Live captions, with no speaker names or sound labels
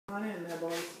On in there,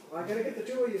 boys. I gotta get the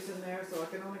two of you in there, so I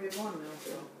can only get one now,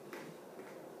 so.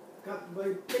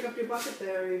 Pick up your bucket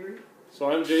there, Avery.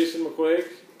 So I'm Jason MacCuaig.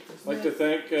 I'd like to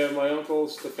thank my uncle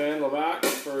Stefan Levac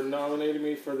for nominating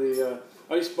me for the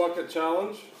Ice Bucket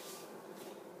Challenge.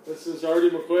 This is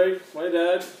Artie MacCuaig, my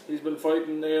dad. He's been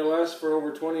fighting ALS for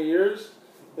over 20 years.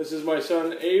 This is my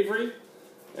son Avery.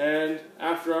 And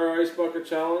after our Ice Bucket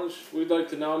Challenge, we'd like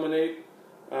to nominate,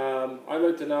 I'd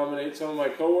like to nominate some of my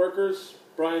co-workers,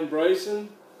 Brian Bryson,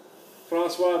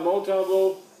 Francois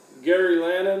Montalvo, Gary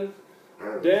Lannon,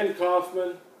 Dan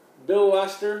Kaufman, Bill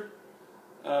Lester,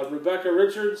 Rebecca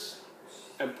Richards,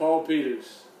 and Paul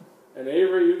Peters. And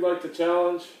Avery, you'd like to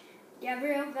challenge?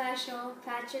 Gabriel Vachon,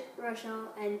 Patrick Rochon,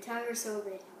 and Tyler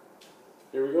Sobey.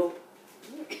 Here we go.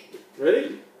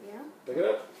 Ready? Yeah. Pick it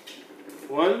up.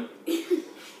 1,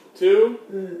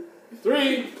 2,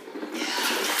 3.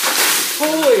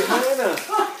 Holy Hannah!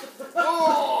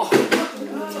 Oh!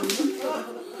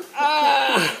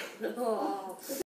 Ah!